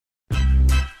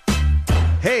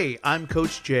Hey, I'm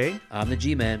Coach Jay. I'm the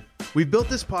G-Man. We've built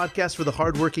this podcast for the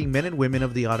hardworking men and women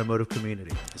of the automotive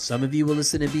community. Some of you will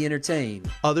listen and be entertained.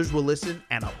 Others will listen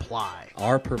and apply.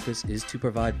 Our purpose is to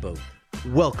provide both.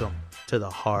 Welcome to the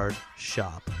Hard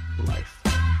Shop Life.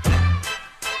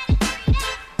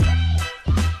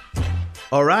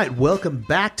 All right, welcome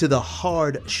back to the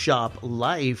Hard Shop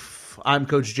Life. I'm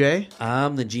Coach Jay.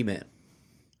 I'm the G-Man.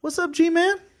 What's up,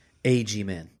 G-Man? A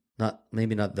G-Man.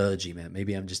 Maybe not the G-Man.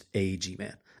 Maybe I'm just a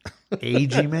G-Man. A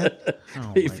G-Man?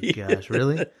 Oh my gosh,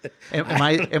 really? Am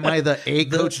I the A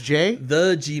Coach J?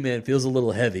 The G-Man feels a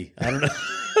little heavy. I don't know.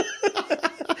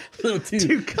 a little too,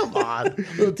 Dude, come on. A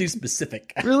little too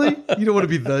specific. Really? You don't want to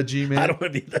be the G-Man? I don't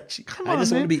want to be the G-Man. I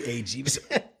just want to be a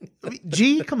G-Man.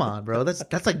 G? Come on, bro.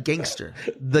 That's like gangster.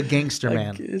 The gangster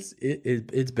man.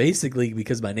 It's basically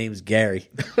because my name's Gary.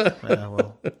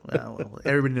 Well,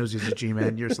 everybody knows he's a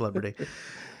G-Man. You're a celebrity.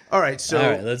 All right,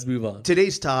 so let's move on.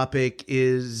 Today's topic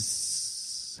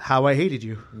is how I hated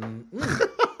you.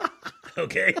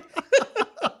 Okay.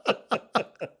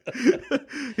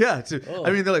 Yeah,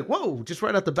 I mean, they're like, whoa, just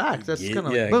right out the back. That's kind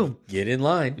of like, boom. Get in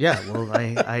line. Yeah, well,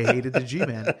 I hated the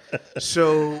G-Man.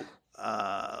 So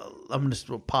I'm going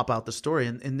to pop out the story,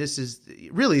 and this is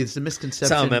really, it's a misconception.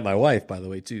 That's how I met my wife, by the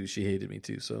way, too. She hated me,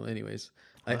 too. So anyways,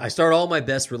 I start all my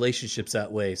best relationships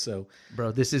that way. So,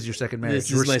 bro, this is your second marriage.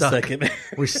 This is my second marriage.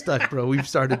 We're stuck, bro. We've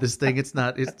started this thing. It's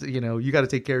you got to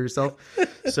take care of yourself.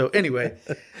 So anyway,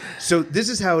 so this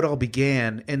is how it all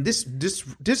began. And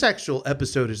this actual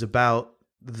episode is about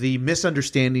the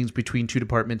misunderstandings between two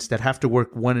departments that have to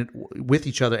work with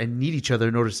each other and need each other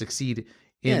in order to succeed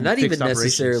in not even operations.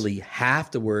 necessarily have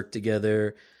to work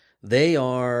together. They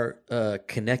are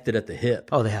connected at the hip.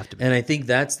 Oh, they have to be. And I think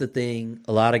that's the thing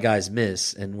a lot of guys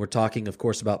miss. And we're talking, of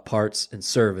course, about parts and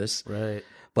service. Right.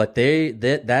 But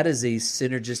that is a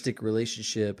synergistic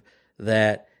relationship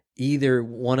that either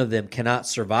one of them cannot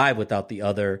survive without the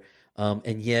other.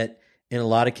 And yet, in a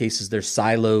lot of cases, they're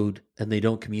siloed and they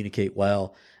don't communicate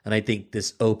well. And I think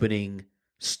this opening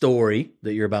story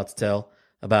that you're about to tell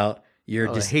about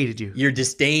I hated you. Your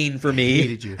disdain for me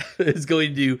hated you. is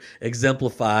going to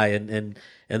exemplify and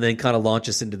then kind of launch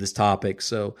us into this topic.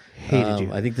 So hated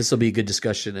you. I think this will be a good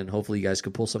discussion, and hopefully you guys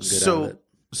can pull something good out of it.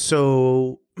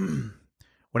 So when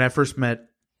I first met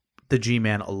the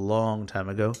G-Man a long time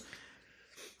ago,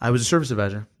 I was a service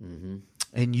advisor,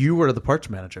 and you were the parts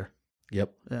manager.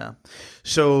 Yep. Yeah.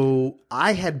 So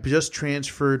I had just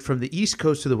transferred from the East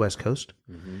Coast to the West Coast.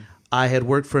 I had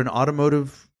worked for an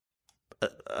automotive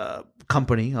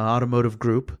company, an automotive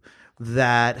group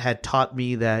that had taught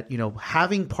me that,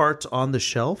 having parts on the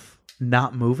shelf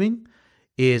not moving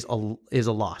is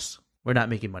a loss. We're not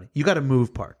making money. You got to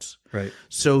move parts. Right.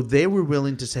 So they were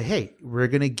willing to say, hey, we're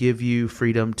going to give you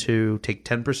freedom to take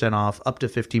 10% off, up to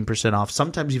 15% off,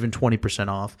 sometimes even 20%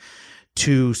 off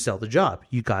to sell the job.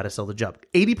 You got to sell the job.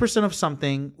 80% of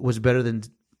something was better than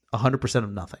 100%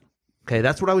 of nothing. Okay.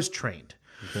 That's what I was trained.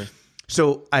 Okay.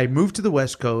 So I moved to the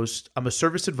West Coast. I'm a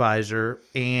service advisor,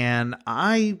 and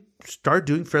I started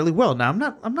doing fairly well. Now, I'm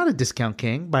not a discount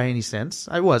king by any sense.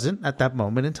 I wasn't at that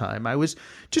moment in time. I was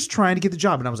just trying to get the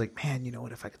job, and I was like, man,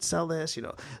 what if I could sell this?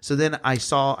 So then I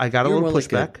got a little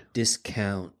pushback. Like a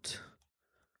discount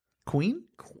queen?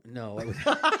 No. What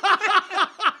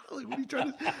are you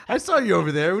trying to? I saw you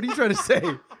over there. What are you trying to say?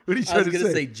 What are you trying to say? I was going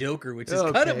to say Joker, which is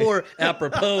kind of more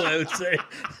apropos, I would say.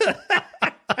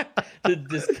 The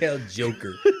discount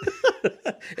Joker.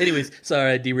 Anyways,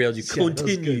 sorry I derailed you.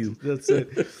 Continue. That's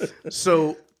it.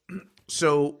 So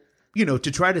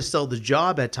to try to sell the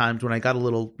job at times when I got a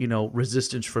little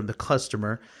resistance from the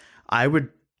customer, I would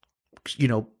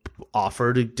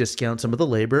offer to discount some of the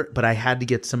labor, but I had to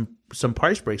get some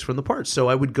price breaks from the parts. So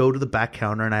I would go to the back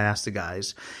counter and I'd ask the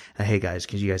guys, hey guys,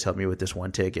 can you guys help me with this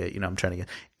one ticket? I'm trying to get.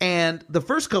 And the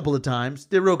first couple of times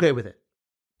they were okay with it,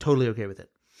 totally okay with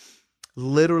it.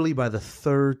 Literally by the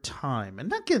third time,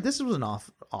 and again, this wasn't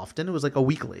often, it was like a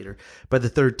week later. By the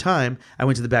third time, I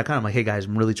went to the back counter. I'm like, hey guys,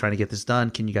 I'm really trying to get this done.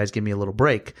 Can you guys give me a little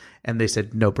break? And they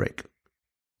said, no break.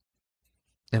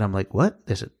 And I'm like, what?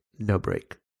 They said, no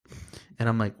break. And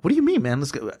I'm like, what do you mean, man?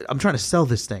 Let's go. I'm trying to sell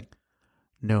this thing.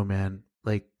 No, man.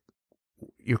 Like,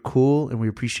 you're cool and we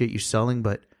appreciate you selling,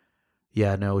 but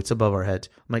yeah, no, it's above our heads.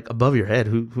 I'm like, above your head?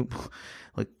 Who?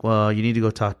 Like, well, you need to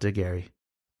go talk to Gary.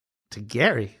 To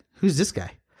Gary? Who's this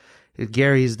guy?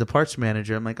 Gary's the parts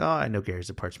manager. I'm like, oh, I know Gary's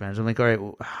the parts manager. I'm like, all right,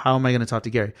 well, how am I going to talk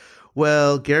to Gary?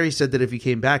 Well, Gary said that if you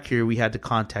came back here, we had to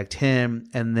contact him.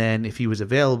 And then if he was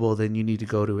available, then you need to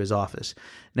go to his office.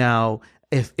 Now,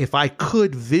 if I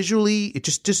could visually,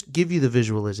 just give you the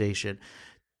visualization.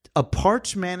 A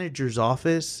parts manager's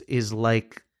office is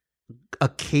like a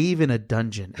cave in a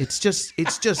dungeon. It's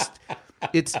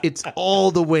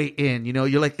all the way in,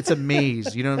 you're like, it's a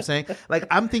maze, you know what I'm saying? Like,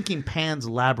 I'm thinking Pan's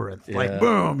Labyrinth, like,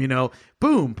 boom,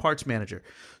 boom, parts manager.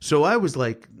 So I was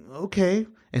like, okay.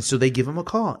 And so they give him a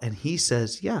call and he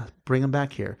says, yeah, bring him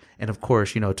back here. And of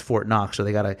course, it's Fort Knox. So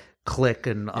they got to click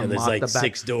and unlock there's like the back.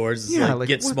 6 doors. It's like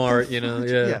get smart,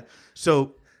 Yeah.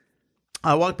 So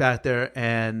I walk back there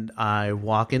and I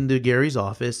walk into Gary's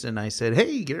office and I said,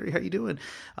 hey, Gary, how you doing?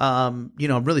 I'm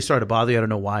really sorry to bother you. I don't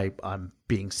know why I'm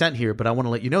being sent here, but I want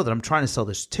to let you know that I'm trying to sell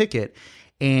this ticket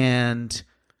and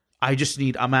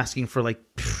I'm asking for like,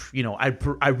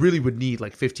 I really would need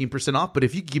like 15% off, but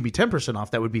if you could give me 10%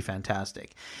 off, that would be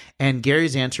fantastic. And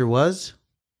Gary's answer was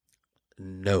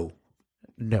no.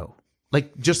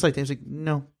 Like, just like that. He was like,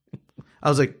 no. I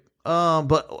was like,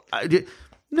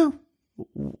 no.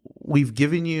 We've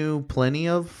given you plenty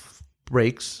of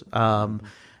breaks,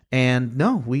 and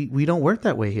no, we don't work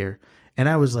that way here. And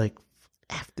I was like,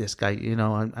 F this guy,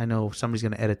 I know somebody's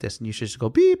going to edit this, and you should just go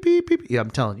beep, beep, beep. Yeah,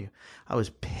 I'm telling you. I was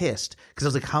pissed, because I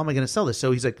was like, how am I going to sell this?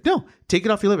 So he's like, no, take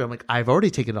it off your labor. I'm like, I've already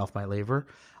taken it off my labor.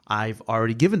 I've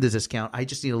already given the discount. I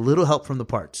just need a little help from the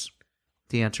parts.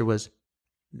 The answer was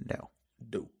no.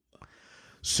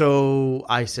 So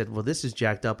I said, well, this is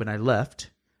jacked up, and I left,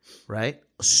 right?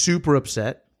 Super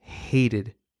upset.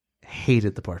 Hated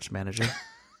the parts manager.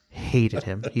 Hated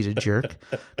him. He's a jerk.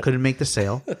 Couldn't make the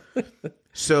sale.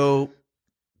 So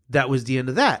that was the end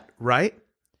of that, right?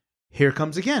 Here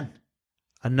comes again.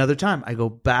 Another time I go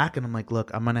back and I'm like,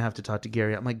 look, I'm going to have to talk to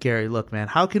Gary. I'm like, Gary, look, man,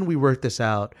 how can we work this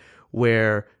out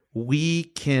where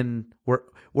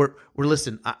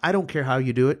listen, I don't care how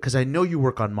you do it, because I know you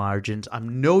work on margins. I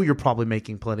know you're probably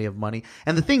making plenty of money.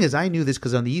 And the thing is, I knew this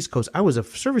because on the East Coast, I was a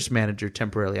service manager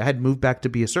temporarily. I had moved back to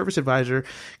be a service advisor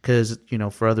because,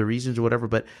 for other reasons or whatever.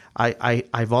 But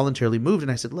I voluntarily moved,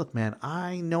 and I said, look, man,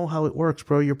 I know how it works,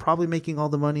 bro. You're probably making all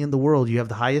the money in the world. You have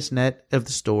the highest net of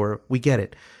the store. We get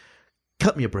it.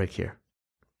 Cut me a break here.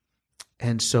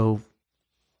 And so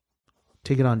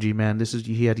take it on, G-Man.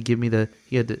 He had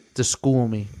to school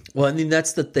me. Well, I mean,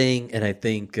 that's the thing, and I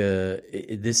think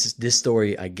this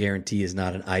story, I guarantee, is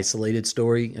not an isolated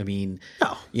story. I mean,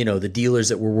 no. The dealers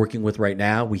that we're working with right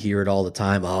now, we hear it all the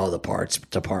time. Oh, the parts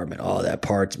department. Oh, that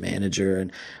parts manager,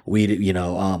 and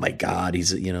oh my God,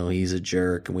 he's a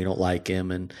jerk, and we don't like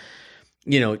him, and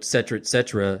et cetera, et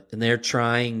cetera. And they're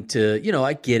trying to,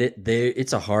 I get it.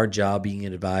 It's a hard job being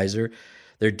an advisor.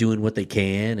 They're doing what they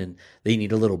can, and they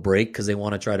need a little break because they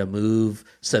want to try to move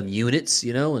some units,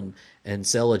 and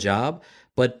sell a job.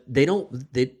 But they don't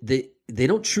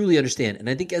truly understand. And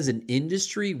I think as an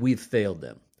industry, we've failed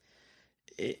them.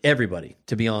 Everybody,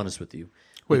 to be honest with you.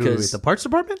 Wait, the parts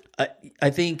department? I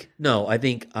think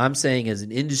I'm saying as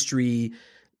an industry,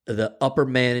 the upper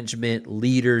management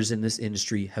leaders in this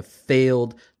industry have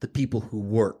failed the people who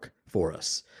work for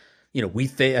us.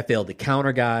 I failed the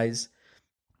counter guys.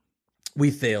 We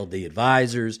failed the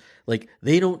advisors. Like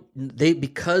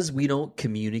because we don't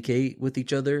communicate with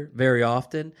each other very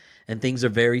often and things are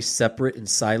very separate and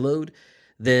siloed,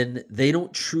 then they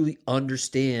don't truly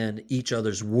understand each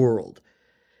other's world.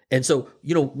 And so,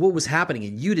 what was happening,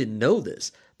 and you didn't know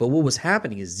this, but what was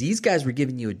happening is these guys were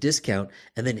giving you a discount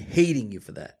and then hating you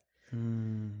for that.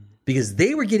 Because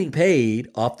they were getting paid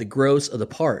off the gross of the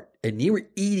part, and you were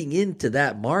eating into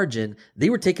that margin. They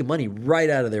were taking money right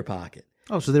out of their pocket.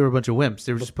 Oh, so they were a bunch of wimps.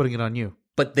 They were just putting it on you.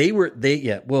 But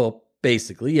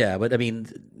basically, yeah. But I mean,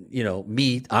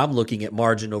 I'm looking at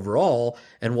margin overall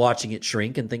and watching it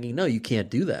shrink and thinking, no, you can't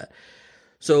do that.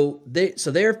 So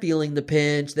they're feeling the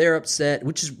pinch. They're upset,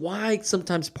 which is why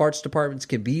sometimes parts departments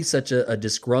can be such a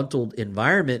disgruntled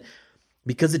environment,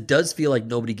 because it does feel like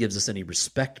nobody gives us any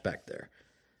respect back there.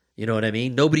 You know what I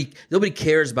mean? Nobody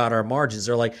cares about our margins.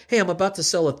 They're like, hey, I'm about to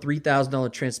sell a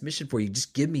 $3,000 transmission for you.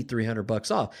 Just give me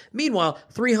 $300 off. Meanwhile,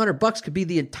 $300 could be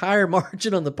the entire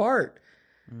margin on the part.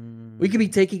 We could be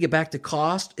taking it back to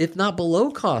cost, if not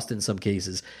below cost in some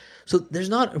cases. So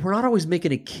we're not always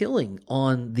making a killing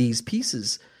on these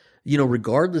pieces,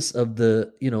 regardless of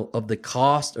the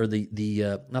cost or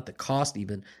the not the cost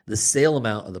even, the sale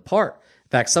amount of the part. In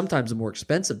fact, sometimes the more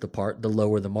expensive the part, the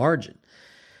lower the margin.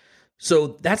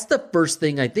 So that's the first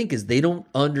thing I think is they don't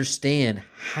understand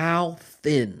how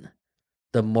thin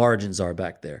the margins are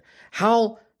back there,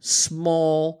 how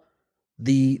small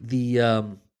the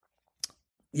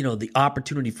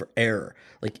opportunity for error.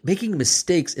 Like making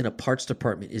mistakes in a parts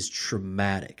department is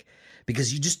traumatic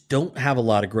because you just don't have a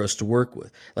lot of gross to work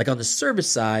with. Like on the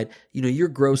service side, you're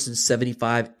grossing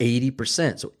 75,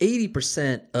 80%. So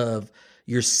 80% of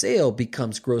your sale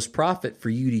becomes gross profit for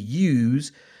you to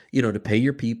use, to pay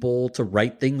your people, to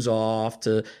write things off,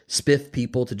 to spiff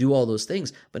people, to do all those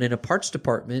things. But in a parts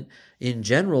department, in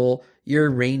general, you're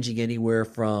ranging anywhere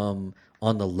from,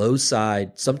 on the low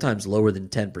side, sometimes lower than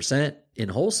 10% in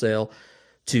wholesale,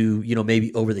 to,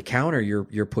 maybe over the counter,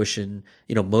 you're pushing,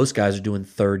 most guys are doing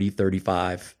 30,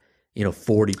 35,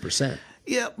 40%.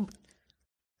 Yeah.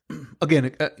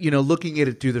 Again, looking at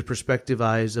it through the perspective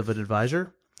eyes of an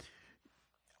advisor,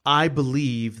 I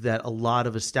believe that a lot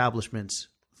of establishments,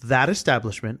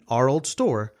 our old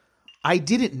store, I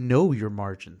didn't know your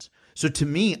margins. So to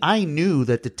me, I knew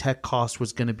that the tech cost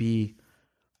was going to be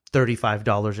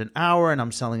 $35 an hour, and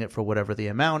I'm selling it for whatever the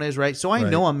amount is, right? So I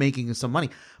know I'm making some money.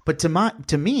 But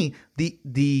to me,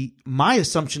 my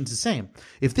assumption's the same.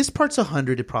 If this part's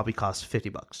 $100, it probably costs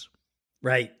 $50.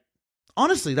 Right.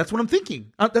 Honestly, that's what I'm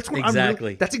thinking. That's what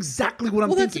exactly. That's exactly what I'm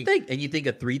thinking. Well, that's the thing. And you think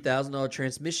a $3,000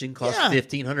 transmission costs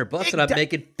 $1,500, and I'm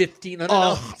making $1,500.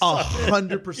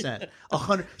 100%.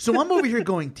 100. So I'm over here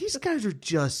going, these guys are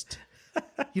just,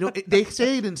 they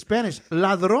say it in Spanish,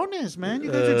 ladrones, man.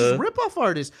 You guys are just rip-off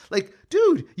artists. Like,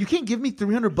 dude, you can't give me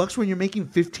 $300 when you're making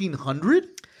 $1,500.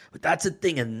 But that's the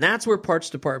thing, and that's where parts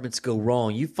departments go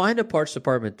wrong. You find a parts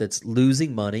department that's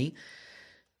losing money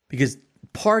because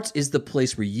parts is the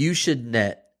place where you should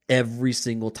net every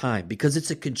single time, because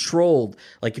it's a controlled,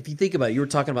 like if you think about it, you were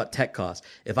talking about tech costs.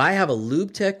 If I have a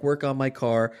lube tech work on my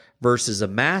car versus a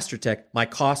master tech, my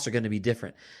costs are going to be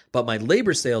different, but my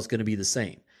labor sale is going to be the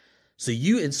same. So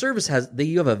you in service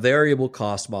you have a variable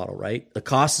cost model, right? The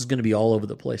cost is going to be all over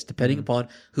the place depending upon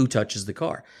who touches the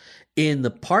car. In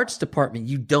the parts department,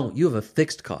 you don't. You have a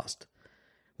fixed cost.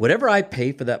 Whatever I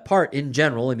pay for that part, in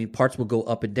general, parts will go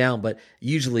up and down, but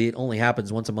usually it only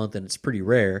happens once a month and it's pretty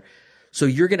rare. So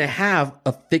you're going to have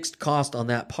a fixed cost on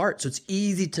that part. So it's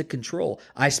easy to control.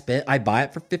 I buy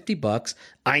it for $50.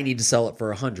 I need to sell it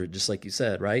for $100, just like you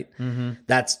said, right? Mm-hmm.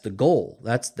 That's the goal.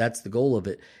 That's the goal of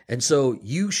it. And so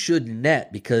you should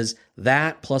net, because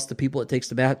that plus the people it takes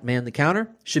to man the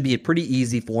counter should be a pretty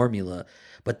easy formula.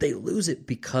 But they lose it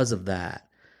because of that.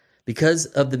 Because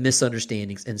of the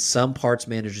misunderstandings and some parts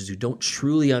managers who don't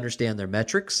truly understand their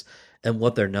metrics and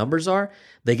what their numbers are,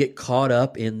 they get caught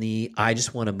up in I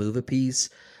just want to move a piece.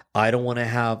 I don't want to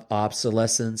have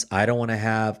obsolescence. I don't want to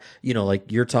have,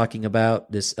 like you're talking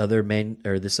about this other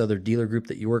this other dealer group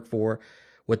that you work for.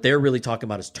 What they're really talking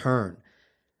about is turn.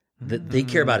 That they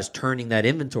care about is turning that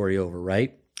inventory over,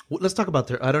 right? Well, let's talk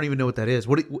about I don't even know what that is.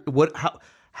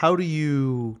 How do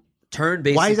you turn?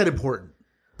 Basically, why is that important?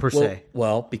 Per se?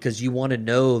 Well, because you want to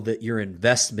know that your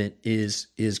investment is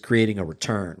creating a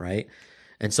return, right?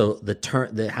 And so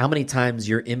how many times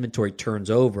your inventory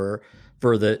turns over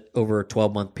over a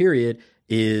 12-month period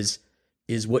is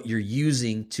what you're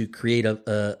using to create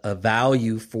a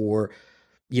value for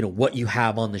what you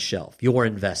have on the shelf, your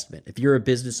investment. If you're a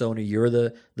business owner, you're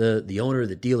the owner of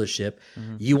the dealership,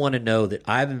 you want to know that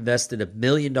I've invested $1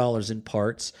 million in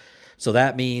parts. So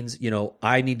that means,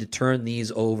 I need to turn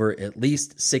these over at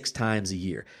least 6 times a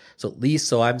year.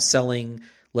 So I'm selling,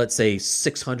 let's say,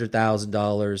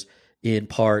 $600,000 in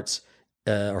parts,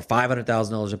 or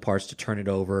 $500,000 in parts to turn it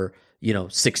over,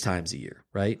 6 times a year,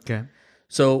 right? Okay.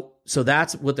 So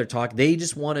that's what they're talking. They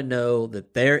just want to know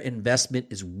that their investment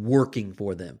is working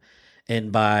for them.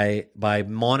 And by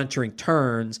monitoring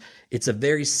turns, it's a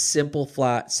very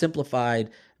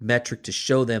simplified metric to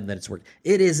show them that it's working.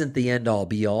 It isn't the end all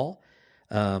be all.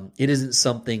 It isn't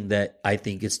something that I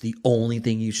think it's the only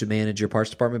thing you should manage your parts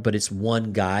department, but it's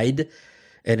one guide,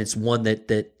 and it's one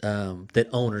that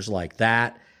owners like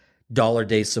that dollar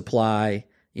day supply.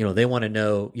 They want to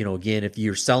know. Again, if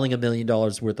you're selling $1 million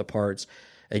worth of parts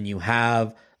and you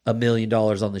have $1 million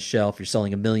on the shelf, you're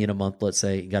selling $1 million a month. Let's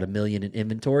say you got $1 million in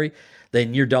inventory,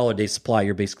 then your dollar day supply,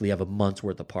 you basically have a month's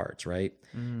worth of parts, right?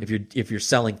 If you're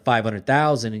selling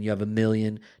 500,000 and you have $1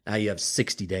 million, now you have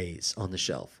 60 days on the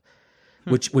shelf.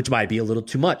 Which might be a little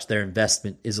too much. Their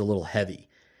investment is a little heavy,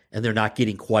 and they're not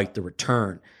getting quite the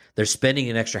return. They're spending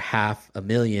an extra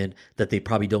 $500,000 that they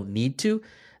probably don't need to.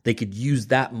 They could use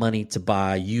that money to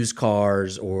buy used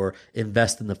cars or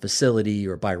invest in the facility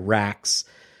or buy racks,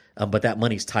 but that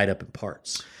money's tied up in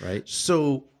parts, right?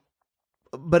 So,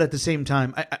 but at the same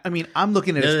time, I'm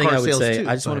looking at car sales too.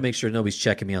 I just want to make sure nobody's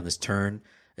checking me on this turn.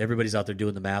 Everybody's out there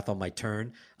doing the math on my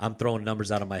turn. I'm throwing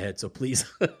numbers out of my head, so please.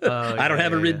 I don't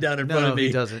have it written down in front of me.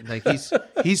 He doesn't. Like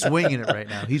he's winging it right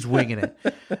now. He's winging it.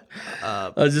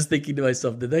 I was just thinking to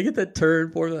myself, did I get that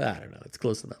turn formula? I don't know. It's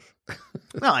close enough.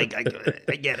 No, I get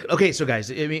it. Okay, so guys,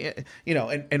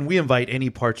 and we invite any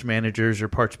parts managers or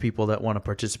parts people that want to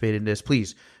participate in this.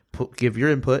 Please give your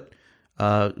input.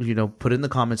 Put it in the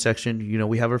comment section.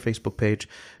 We have our Facebook page.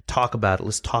 Talk about it.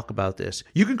 Let's talk about this.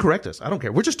 You can correct us. I don't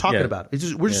care. We're just talking about it. It's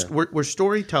just, we're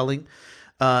storytelling.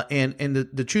 And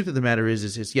the truth of the matter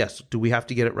is yes, do we have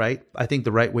to get it right? I think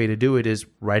the right way to do it is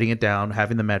writing it down,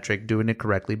 having the metric, doing it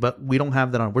correctly, but we don't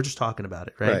have that on. We're just talking about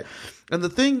it, right? And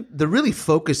the really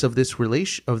focus of this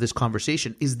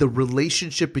conversation is the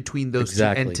relationship between those two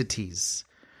entities,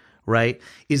 right?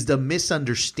 Is the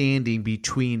misunderstanding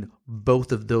between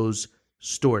both of those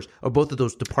stores or both of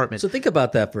those departments. So think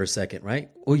about that for a second,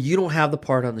 right? Well, you don't have the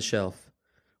part on the shelf.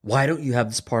 Why don't you have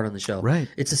this part on the shelf? Right.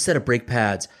 It's a set of brake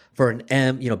pads for an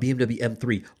BMW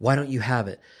M3. Why don't you have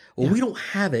it? Well, we don't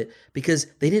have it because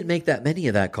they didn't make that many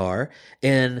of that car,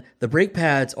 and the brake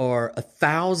pads are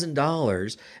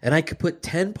 $1,000, and I could put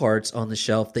 10 parts on the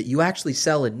shelf that you actually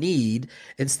sell and need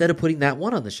instead of putting that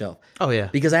one on the shelf. Oh yeah.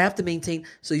 Because I have to maintain.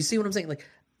 So you see what I'm saying? Like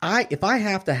if I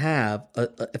have to have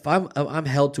if I'm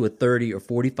held to a 30 or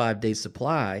 45 day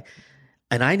supply,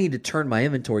 and I need to turn my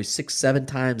inventory 6-7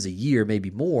 times a year, maybe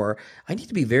more, I need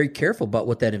to be very careful about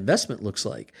what that investment looks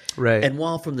like. Right. And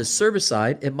while from the service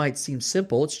side, it might seem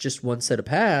simple, it's just one set of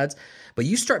pads, but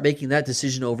you start making that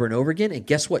decision over and over again, and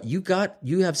guess what? You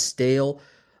have stale,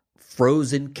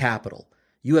 frozen capital.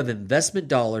 You have investment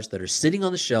dollars that are sitting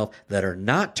on the shelf that are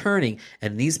not turning,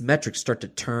 and these metrics start to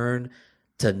turn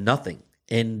to nothing.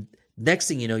 And next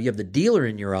thing you know, you have the dealer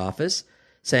in your office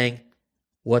saying,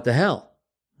 what the hell?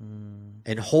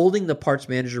 And holding the parts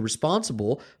manager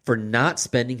responsible for not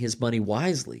spending his money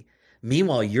wisely.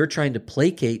 Meanwhile, you're trying to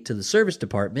placate to the service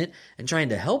department and trying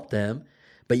to help them,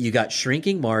 but you got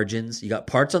shrinking margins, you got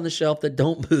parts on the shelf that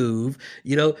don't move,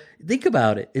 think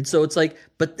about it. And so it's like,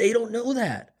 but they don't know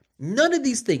that. None of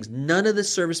these things, none of the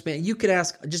service man, you could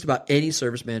ask just about any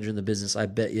service manager in the business, I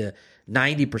bet you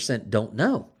 90% don't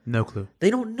know. No clue.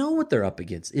 They don't know what they're up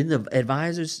against. In the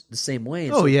advisors, the same way.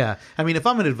 And yeah. I mean, if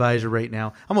I'm an advisor right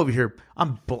now, I'm over here.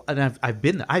 And I've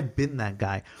been that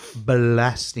guy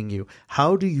blasting you.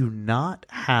 How do you not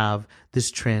have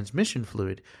this transmission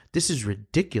fluid? This is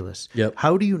ridiculous. Yep.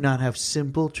 How do you not have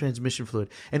simple transmission fluid?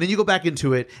 And then you go back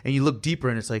into it and you look deeper,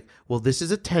 and it's like, well, this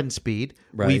is a 10-speed.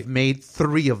 Right. We've made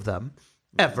 3 of them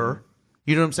ever.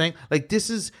 You know what I'm saying? Like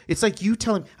it's like you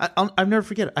telling. I'll never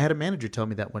forget it. I had a manager tell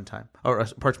me that one time, or a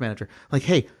parts manager, like,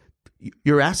 "Hey,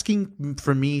 you're asking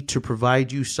for me to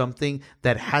provide you something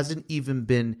that hasn't even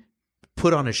been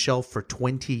put on a shelf for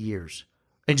 20 years,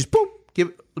 and just boom,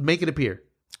 make it appear.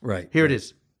 Right. Here it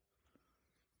is.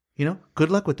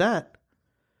 Good luck with that.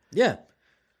 Yeah.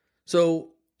 So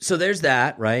there's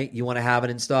that, right? You want to have it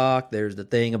in stock. There's the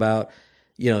thing about,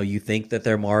 you think that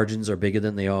their margins are bigger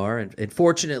than they are. And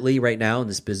fortunately, right now in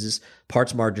this business,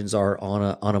 parts margins are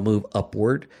on a move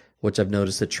upward, which I've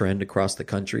noticed a trend across the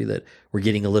country that we're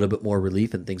getting a little bit more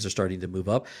relief and things are starting to move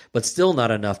up, but still not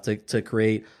enough to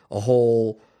create a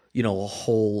whole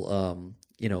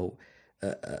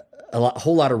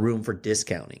lot of room for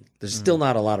discounting. There's still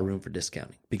not a lot of room for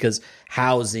discounting because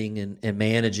housing and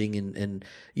managing and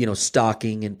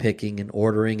stocking and picking and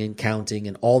ordering and counting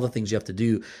and all the things you have to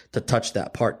do to touch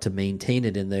that part to maintain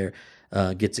it in there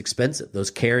gets expensive. Those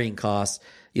carrying costs,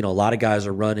 a lot of guys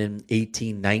are running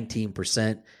 18,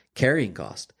 19% carrying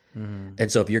cost. Mm-hmm.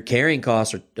 And so if your carrying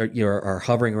costs are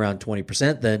hovering around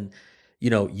 20%, then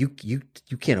you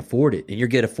can't afford it, and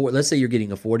let's say you're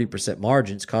getting a 40%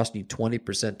 margin, it's costing you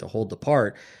 20% to hold the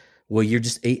part. Well, you're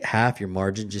just ate half your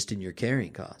margin just in your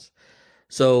carrying costs.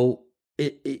 So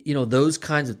those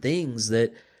kinds of things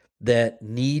that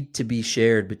need to be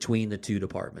shared between the two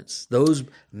departments. Those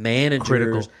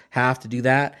managers have to do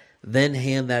that, then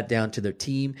hand that down to their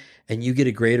team, and you get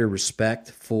a greater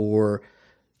respect for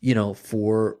each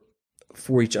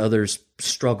other's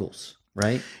struggles.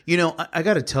 Right. I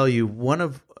got to tell you, this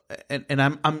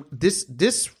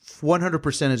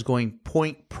 100% is going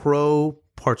point pro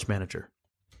parts manager.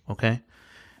 Okay.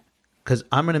 Because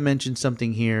I'm going to mention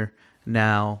something here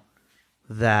now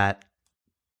that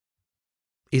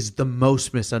is the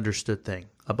most misunderstood thing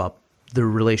about the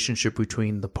relationship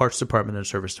between the parts department and the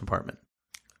service department.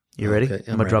 You ready? Okay,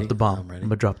 I'm going to drop the bomb. I'm ready. I'm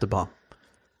going to drop the bomb.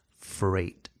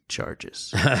 Freight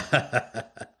charges.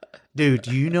 Dude,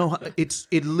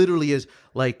 it literally is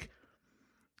like,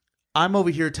 I'm over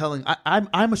here telling,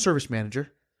 I'm a service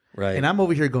manager. Right. And I'm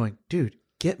over here going, dude,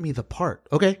 get me the part.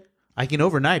 Okay. I can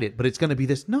overnight it, but it's going to be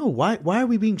this. No, why are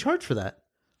we being charged for that?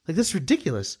 Like, this is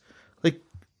ridiculous. Like,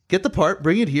 get the part,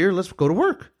 bring it here. Let's go to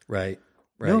work. Right.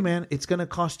 No, man, it's going to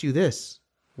cost you this.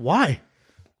 Why?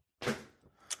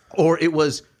 Or it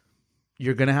was,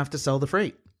 you're going to have to sell the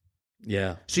freight.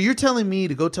 Yeah. So you're telling me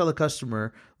to go tell a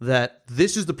customer that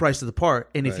this is the price of the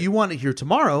part, and if you want it here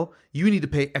tomorrow, you need to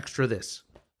pay extra this.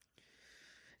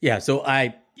 Yeah, so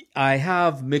I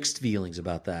have mixed feelings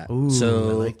about that. Ooh,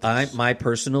 so I like my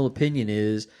personal opinion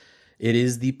is it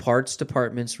is the parts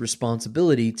department's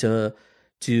responsibility to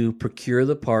procure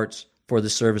the parts for the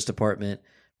service department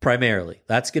primarily.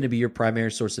 That's going to be your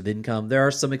primary source of income. There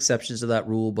are some exceptions to that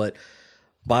rule, but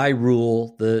by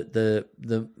rule,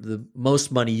 the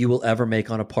most money you will ever make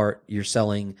on a part you're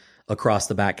selling across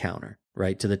the back counter,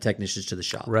 right, to the technicians to the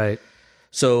shop. Right.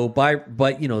 So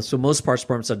so most parts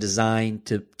departments are designed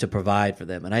to provide for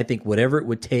them. And I think whatever it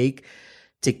would take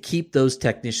to keep those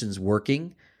technicians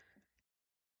working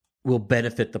will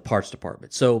benefit the parts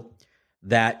department. So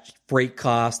that freight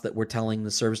cost that we're telling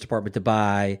the service department to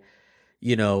buy,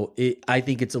 I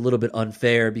think it's a little bit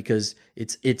unfair because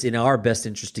it's in our best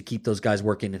interest to keep those guys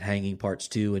working and hanging parts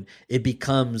too. And it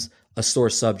becomes a sore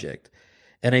subject.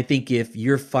 And I think if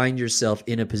you find yourself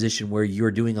in a position where you're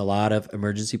doing a lot of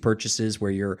emergency purchases, where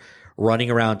you're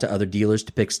running around to other dealers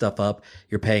to pick stuff up,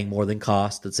 you're paying more than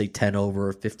cost, let's say 10 over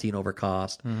or 15 over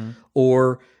cost,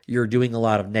 or you're doing a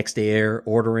lot of next day air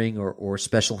ordering or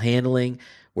special handling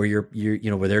where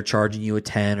where they're charging you a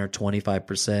 10 or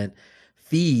 25%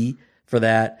 fee for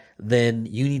that, then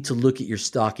you need to look at your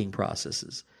stocking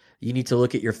processes. You need to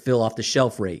look at your fill off the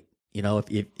shelf rate.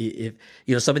 If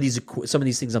some of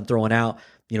these things I'm throwing out,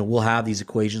 we'll have these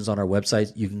equations on our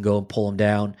website. You can go and pull them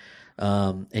down,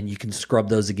 and you can scrub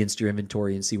those against your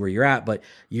inventory and see where you're at. But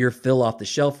your fill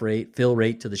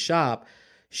rate to the shop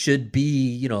should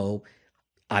be,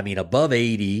 above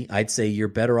 80. I'd say you're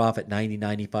better off at 90,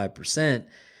 95%.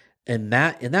 And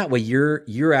that way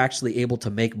you're actually able to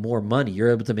make more money.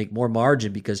 You're able to make more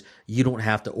margin because you don't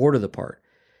have to order the part.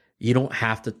 You don't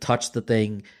have to touch the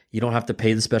thing. You don't have to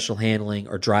pay the special handling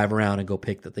or drive around and go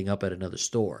pick the thing up at another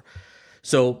store.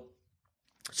 So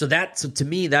to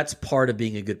me, that's part of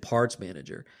being a good parts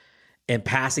manager. And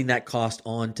passing that cost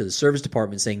on to the service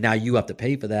department, saying now you have to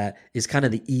pay for that, is kind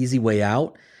of the easy way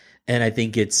out. And I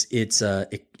think it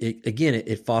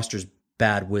fosters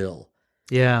bad will.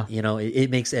 Yeah. It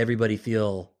makes everybody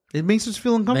feel. It makes us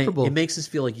feel uncomfortable. It makes us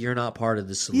feel like you're not part of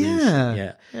the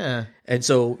solution. Yeah. And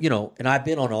so, and I've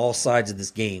been on all sides of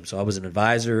this game. So I was an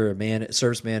advisor,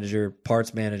 service manager,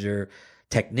 parts manager,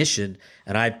 technician,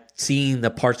 and I've seen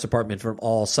the parts department from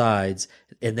all sides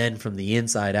and then from the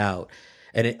inside out.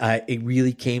 And it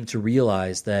really came to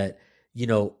realize that,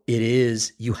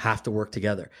 you have to work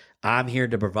together. I'm here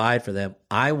to provide for them.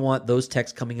 I want those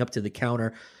techs coming up to the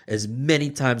counter as many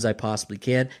times as I possibly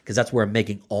can because that's where I'm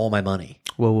making all my money.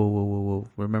 Whoa.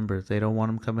 Remember, they don't want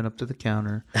them coming up to the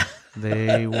counter.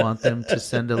 They want them to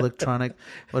send electronic,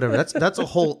 whatever. That's a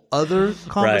whole other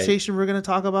conversation we're going to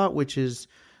talk about, which is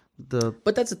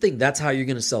But that's the thing. That's how you're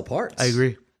going to sell parts. I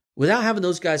agree. Without having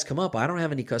those guys come up, I don't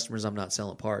have any customers I'm not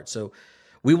selling parts. So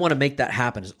we want to make that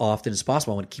happen as often as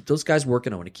possible. I want to keep those guys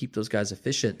working. I want to keep those guys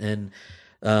efficient. And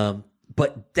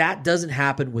but that doesn't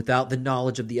happen without the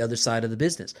knowledge of the other side of the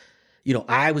business.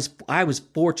 I was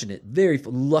fortunate, very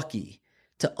lucky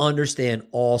to understand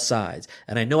all sides.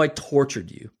 And I know I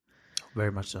tortured you.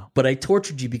 Very much so. But I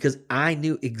tortured you because I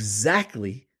knew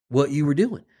exactly what you were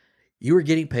doing. You were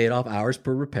getting paid off hours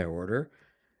per repair order,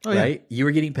 right? Yeah. You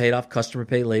were getting paid off customer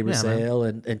pay, labor sale,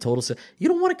 and total sale. You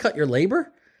don't want to cut your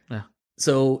labor. Yeah.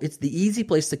 So it's the easy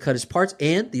place to cut his parts.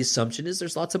 And the assumption is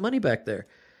there's lots of money back there.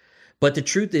 But the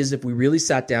truth is, if we really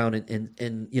sat down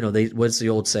and what's the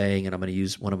old saying? And I'm going to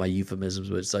use one of my euphemisms,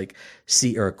 but it's like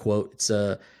a quote. It's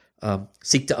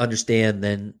seek to understand,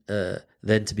 then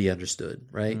to be understood,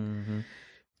 right? Mm-hmm.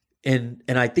 And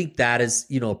I think that is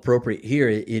appropriate here.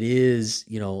 It is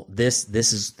this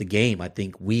is the game. I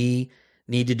think we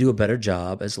need to do a better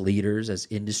job as leaders, as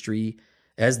industry,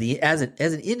 as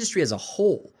an industry as a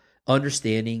whole,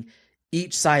 understanding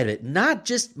each side of it. Not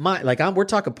just we're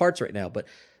talking parts right now, but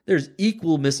there's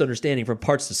equal misunderstanding from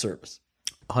parts to service.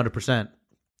 100%.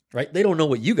 Right? They don't know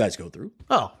what you guys go through.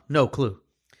 Oh, no clue.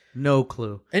 No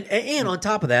clue. And on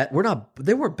top of that,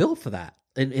 they weren't built for that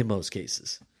in most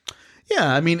cases. Yeah,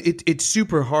 I mean, it's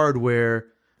super hard where,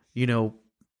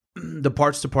 the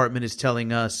parts department is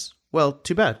telling us, well,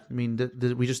 too bad. I mean,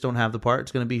 we just don't have the part.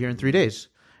 It's going to be here in 3 days.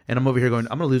 And I'm over here going,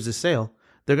 I'm going to lose this sale.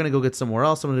 They're going to go get somewhere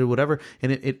else. I'm going to do whatever.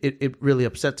 And it really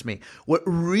upsets me. What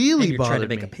really and you're bothered trying to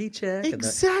make me, a paycheck.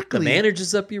 Exactly. And the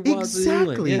manager's up your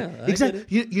wazoo.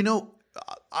 Exactly.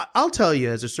 I'll tell you,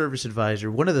 as a service advisor,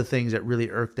 one of the things that really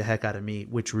irked the heck out of me,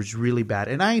 which was really bad,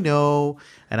 and I know,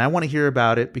 and I want to hear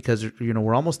about it because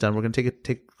we're almost done. We're going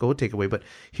to go a takeaway, but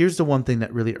here's the one thing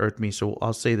that really irked me. So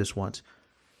I'll say this once: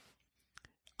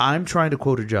 I'm trying to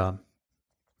quote a job.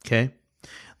 Okay,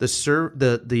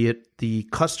 the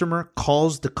customer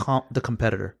calls the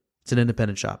competitor. It's an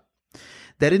independent shop.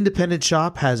 That independent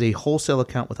shop has a wholesale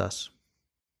account with us.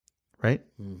 right?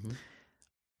 Mhm.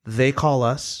 They call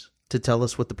us to tell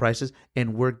us what the price is,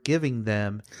 and we're giving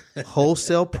them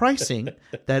wholesale pricing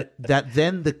that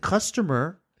then the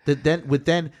customer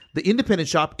then the independent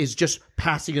shop is just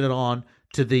passing it on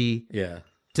to the Yeah.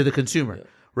 consumer,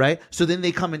 right? So then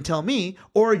they come and tell me,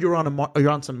 or you're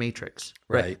on some matrix,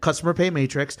 Right. Customer pay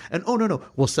matrix, and no,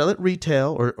 we'll sell it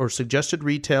retail or suggested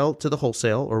retail to the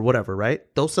wholesale or whatever, right?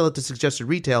 They'll sell it to suggested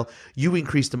retail. You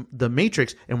increase the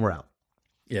matrix, and we're out.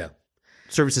 Yeah.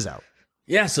 Service is out.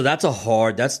 Yeah, so that's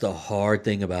the hard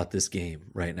thing about this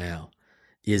game right now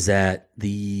is that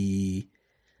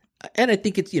and I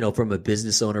think it's, from a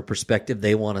business owner perspective,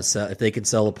 they want to sell, if they can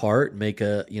sell a part, make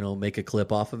a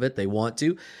clip off of it, they want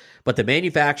to. But the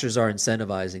manufacturers are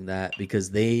incentivizing that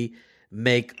because they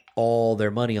make all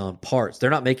their money on parts. They're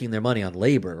not making their money on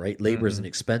labor, right? Labor is an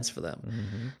expense for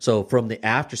them. So from the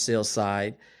after sales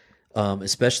side,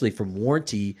 especially from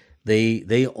warranty,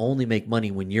 they only make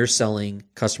money when you're selling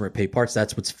customer pay parts.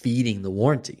 That's what's feeding the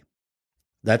warranty.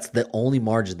 That's the only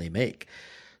margin they make.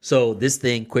 So this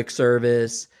thing, quick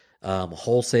service,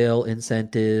 wholesale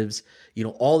incentives,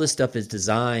 all this stuff is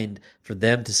designed for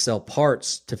them to sell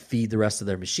parts to feed the rest of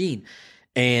their machine.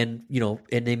 And,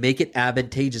 and they make it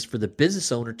advantageous for the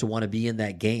business owner to want to be in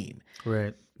that game.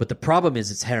 Right. But the problem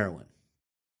is it's heroin.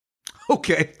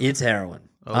 Okay. It's heroin.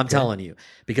 Okay. I'm telling you,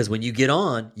 because when you get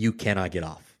on, you cannot get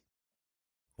off.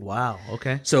 Wow.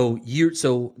 Okay. So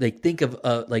think of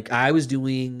like I was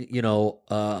doing,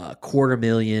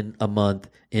 $250,000 a month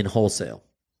in wholesale.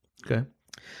 Okay.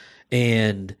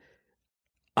 And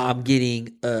I'm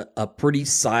getting a pretty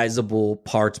sizable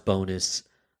parts bonus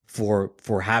for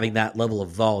having that level of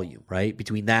volume, right?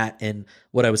 Between that and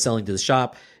what I was selling to the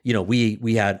shop,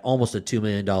 we had almost a $2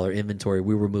 million inventory.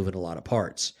 We were moving a lot of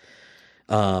parts.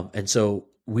 And so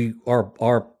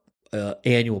our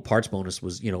annual parts bonus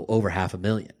was, over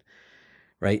 $500,000.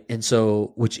 Right. And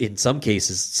so, which in some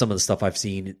cases, some of the stuff I've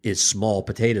seen is small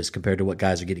potatoes compared to what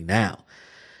guys are getting now.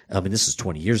 I mean, this is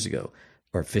 20 years ago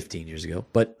or 15 years ago,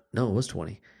 but no, it was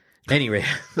 20. Anyway,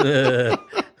 I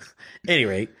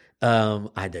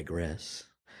digress.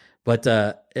 But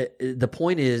the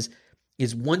point is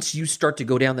once you start to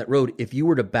go down that road, if you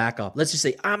were to back off, let's just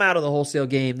say I'm out of the wholesale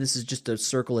game. This is just a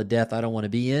circle of death I don't want to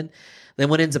be in. Then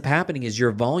what ends up happening is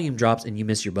your volume drops and you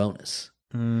miss your bonus.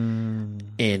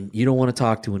 And you don't want to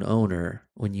talk to an owner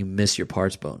when you miss your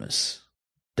parts bonus.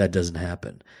 That doesn't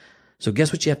happen. So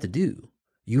guess what you have to do?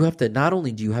 You have to, not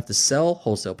only do you have to sell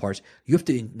wholesale parts, you have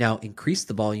to now increase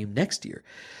the volume next year.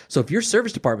 So if your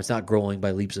service department's not growing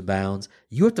by leaps and bounds,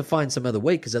 you have to find some other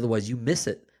way because otherwise you miss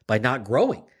it by not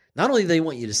growing. Not only do they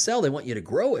want you to sell, they want you to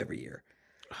grow every year.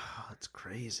 That's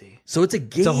crazy. So it's a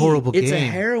game. It's a horrible game. It's a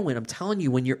heroin. I'm telling you,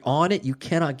 when you're on it, you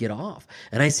cannot get off.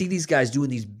 And I see these guys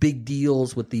doing these big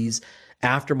deals with these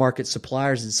aftermarket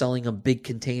suppliers and selling them big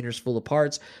containers full of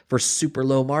parts for super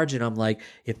low margin. I'm like,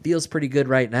 it feels pretty good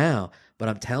right now. But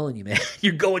I'm telling you, man,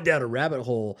 you're going down a rabbit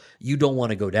hole you don't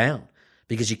want to go down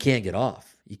because you can't get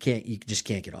off. You just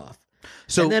can't get off.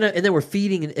 So and then we're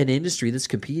feeding an industry that's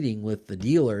competing with the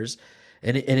dealers.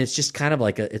 And it's just kind of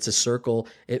like it's a circle.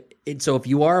 And so if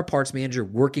you are a parts manager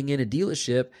working in a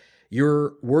dealership,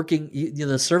 you're working.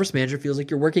 The service manager feels like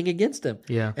you're working against them.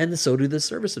 Yeah, and so do the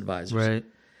service advisors. Right.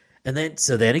 And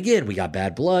then again, we got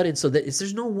bad blood, and so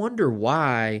there's no wonder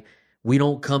why we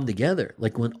don't come together.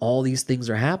 Like when all these things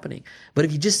are happening. But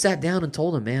if you just sat down and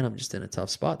told them, "Man, I'm just in a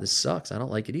tough spot. This sucks. I don't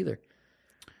like it either."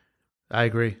 I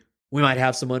agree. We might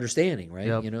have some understanding, right?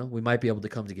 Yep. We might be able to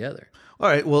come together. All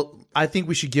right. Well, I think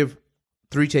we should give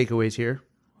 3 takeaways here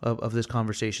of this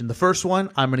conversation. The first one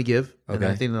I'm going to give, and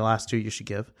I think the last 2 you should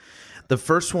give. The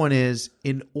first one is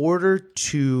in order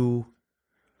to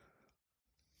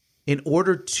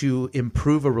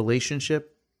improve a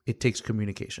relationship, it takes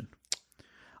communication.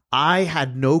 I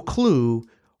had no clue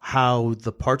how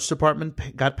the parts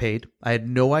department got paid. I had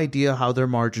no idea how their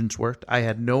margins worked. I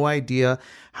had no idea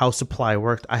how supply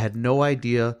worked. I had no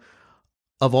idea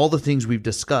of all the things we've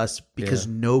discussed because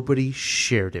nobody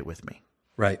shared it with me.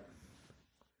 Right.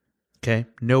 Okay.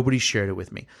 Nobody shared it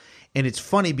with me. And it's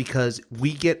funny because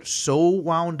we get so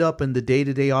wound up in the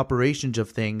day-to-day operations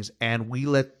of things and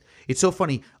it's so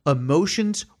funny.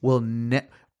 Emotions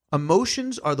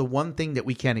are the one thing that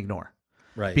we can't ignore.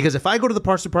 Right. Because if I go to the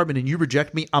parts department and you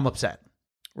reject me, I'm upset.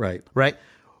 Right. Right.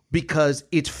 Because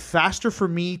it's faster for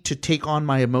me to take on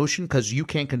my emotion because you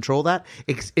can't control that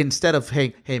instead of,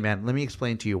 hey man, let me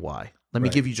explain to you why. Let me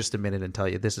Right. give you just a minute and tell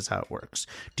you this is how it works.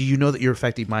 Do you know that you're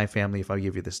affecting my family if I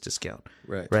give you this discount?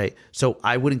 Right. Right. So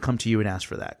I wouldn't come to you and ask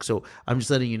for that. So I'm just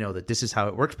letting you know that this is how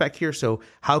it works back here. So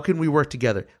how can we work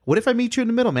together? What if I meet you in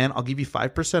the middle, man? I'll give you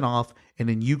 5% off, and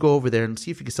then you go over there and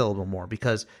see if you can sell a little more,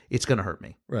 because it's going to hurt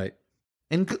me. Right.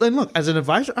 And look, as an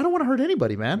advisor, I don't want to hurt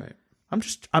anybody, man. Right.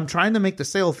 I'm trying to make the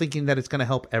sale thinking that it's going to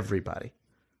help everybody.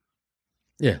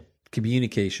 Yeah.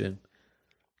 Communication.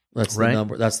 That's Right.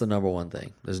 That's the number one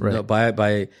thing. There's Right. no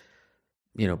by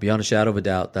beyond a shadow of a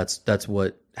doubt, that's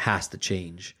what has to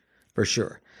change for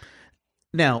sure.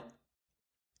 Now,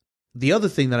 the other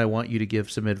thing that I want you to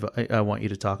give some advice, I want you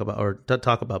to talk about, or to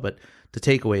talk about, but the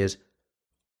takeaway is,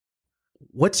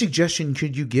 what suggestion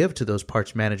could you give to those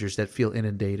parts managers that feel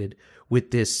inundated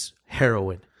with this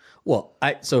heroin? Well,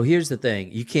 so here's the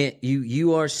thing. You can't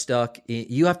you are stuck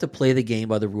you have to play the game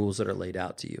by the rules that are laid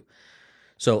out to you.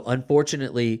 So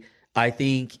unfortunately, I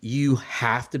think you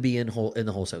have to be in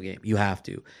the wholesale game. You have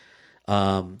to.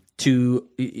 To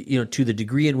the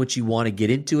degree in which you want to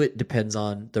get into it depends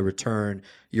on the return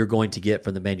you're going to get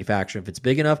from the manufacturer. If it's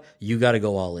big enough, you got to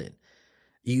go all in.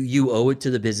 You owe it to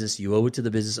the business. You owe it to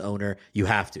the business owner. You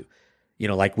have to.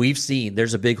 Like we've seen,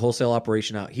 there's a big wholesale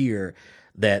operation out here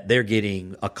that they're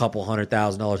getting a couple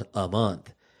 $100,000 a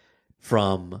month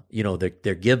from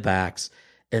their give backs,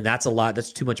 and that's a lot.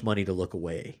 That's too much money to look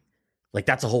away. Like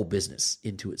that's a whole business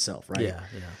into itself, right? Yeah.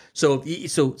 So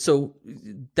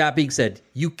that being said,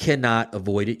 you cannot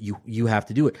avoid it. You have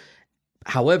to do it.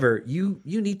 However, you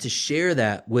need to share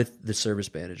that with the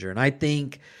service manager. And I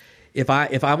think if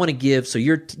I want to give, so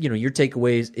your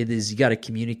takeaways, it is you got to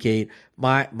communicate.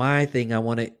 My thing, I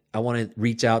want to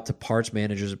reach out to parts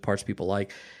managers and parts people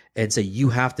and say you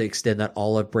have to extend that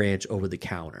olive branch over the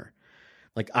counter.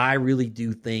 Like I really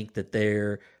do think that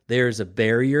there's a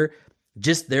barrier.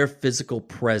 Just their physical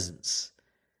presence.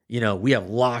 We have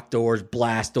locked doors,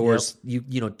 blast doors,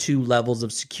 2 levels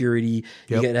of security.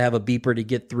 You got to have a beeper to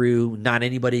get through. Not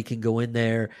anybody can go in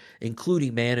there,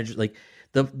 including managers. Like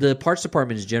the parts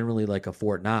department is generally like a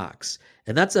Fort Knox.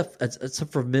 And that's a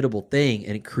formidable thing.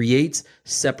 And it creates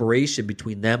separation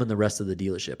between them and the rest of the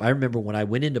dealership. I remember when I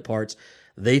went into parts,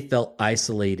 they felt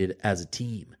isolated as a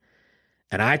team.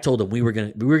 And I told them we were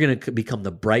going to become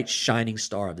the bright shining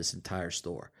star of this entire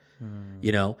store.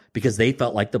 Because they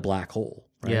felt like the black hole.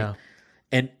 Right? Yeah.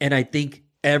 And I think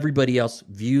everybody else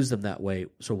views them that way.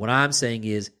 So what I'm saying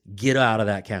is get out of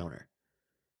that counter.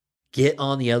 Get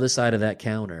on the other side of that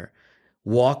counter.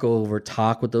 Walk over,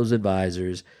 talk with those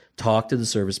advisors, talk to the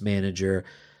service manager.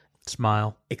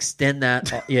 Smile. Extend that.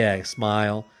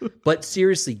 Smile. But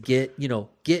seriously,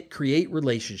 create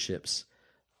relationships.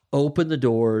 Open the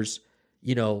doors,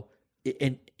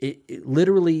 and it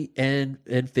literally and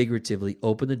figuratively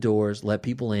open the doors, let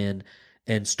people in,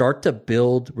 and start to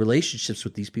build relationships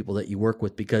with these people that you work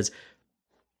with, because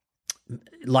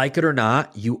like it or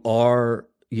not, you are,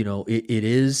 it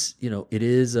is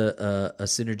a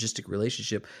synergistic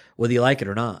relationship, whether you like it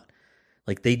or not.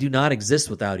 Like they do not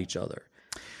exist without each other.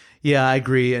 Yeah, I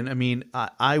agree. And I mean,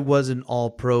 I wasn't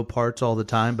all pro parts all the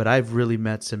time, but I've really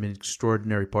met some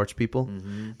extraordinary parts people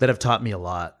that have taught me a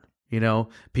lot.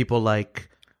 People like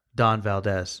Don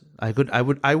Valdez. I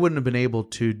wouldn't have been able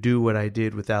to do what I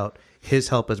did without his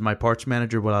help as my parts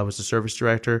manager while I was the service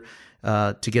director,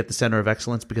 to get the center of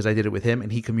excellence, because I did it with him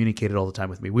and he communicated all the time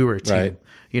with me. We were a team.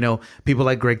 Right. People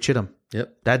like Greg Chittum.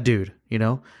 Yep. That dude,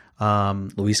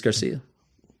 Luis Garcia.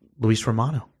 Luis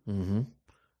Romano.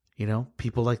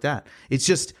 People like that. It's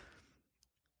just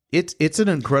it's an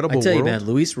incredible I tell you, world. man,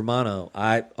 Luis Romano,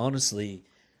 I honestly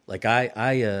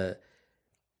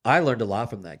I learned a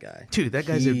lot from that guy. Dude, that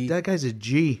guy's a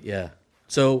G. Yeah.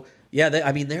 So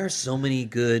there are so many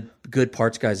good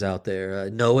parts guys out there.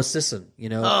 Noah Sisson,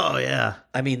 Oh yeah.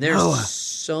 There's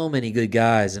so many good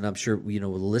guys, and I'm sure the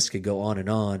list could go on and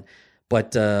on.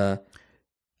 But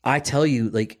I tell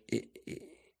you,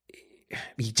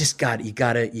 you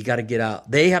gotta get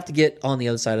out. They have to get on the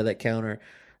other side of that counter.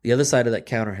 The other side of that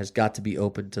counter has got to be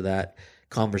open to that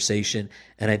conversation.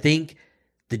 And I think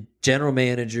the general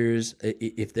managers,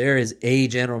 if there is a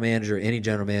general manager, any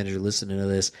general manager listening to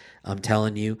this, I'm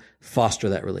telling you, foster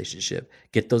that relationship.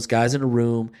 Get those guys in a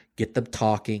room, get them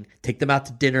talking, take them out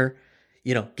to dinner,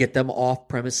 get them off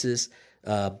premises,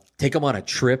 take them on a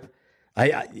trip.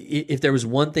 If there was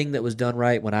one thing that was done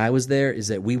right when I was there, is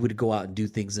that we would go out and do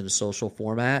things in a social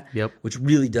format, which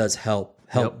really does help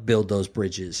build those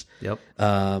bridges.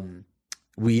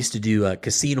 We used to do a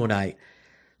casino night.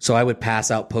 So I would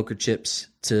pass out poker chips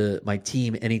to my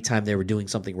team anytime they were doing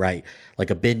something right,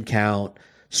 like a bin count,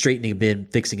 straightening a bin,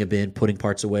 fixing a bin, putting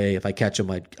parts away. If I catch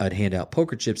them, I'd hand out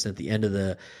poker chips. And at the end of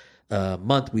the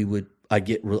month, I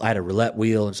had a roulette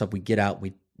wheel and stuff. We'd get out,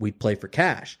 we'd play for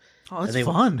cash. Oh, that's and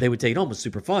fun. They would take it home. It was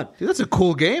super fun. Dude, that's a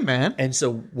cool game, man. And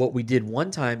so what we did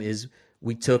one time is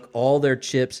we took all their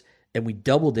chips and we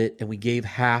doubled it and we gave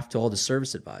half to all the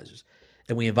service advisors.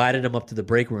 And we invited them up to the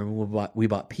break room and we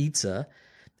bought pizza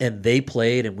and they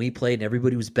played and we played and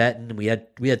everybody was betting. And we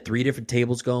had 3 different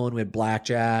tables going. We had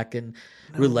blackjack and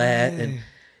roulette and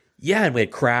and we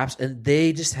had craps and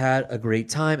they just had a great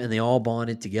time and they all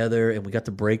bonded together and we got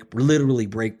to literally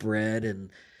break bread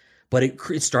but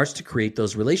it starts to create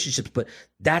those relationships. But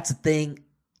that's the thing,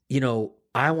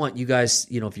 I want you guys,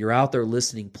 if you're out there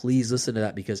listening, please listen to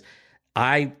that because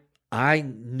I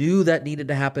knew that needed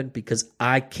to happen because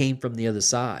I came from the other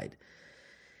side.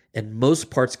 And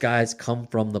most parts guys come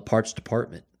from the parts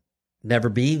department, never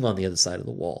being on the other side of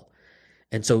the wall.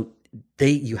 And so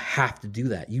you have to do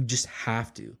that. You just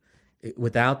have to.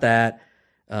 Without that,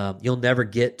 you'll never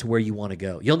get to where you want to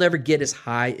go. You'll never get as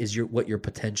high as what your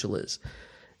potential is.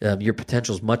 Your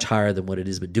potential is much higher than what it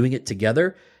is, but doing it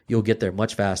together, you'll get there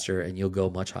much faster and you'll go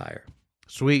much higher.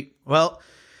 Sweet. Well,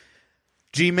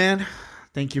 G-Man,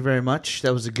 thank you very much.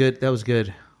 That was good.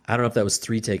 I don't know if that was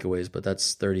 3 takeaways, but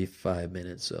that's 35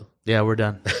 minutes. So yeah, we're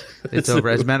done. It's over.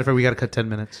 As a matter of fact, we got to cut 10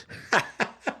 minutes.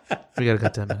 We got to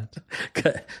cut 10 minutes.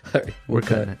 All right, we're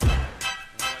cutting it.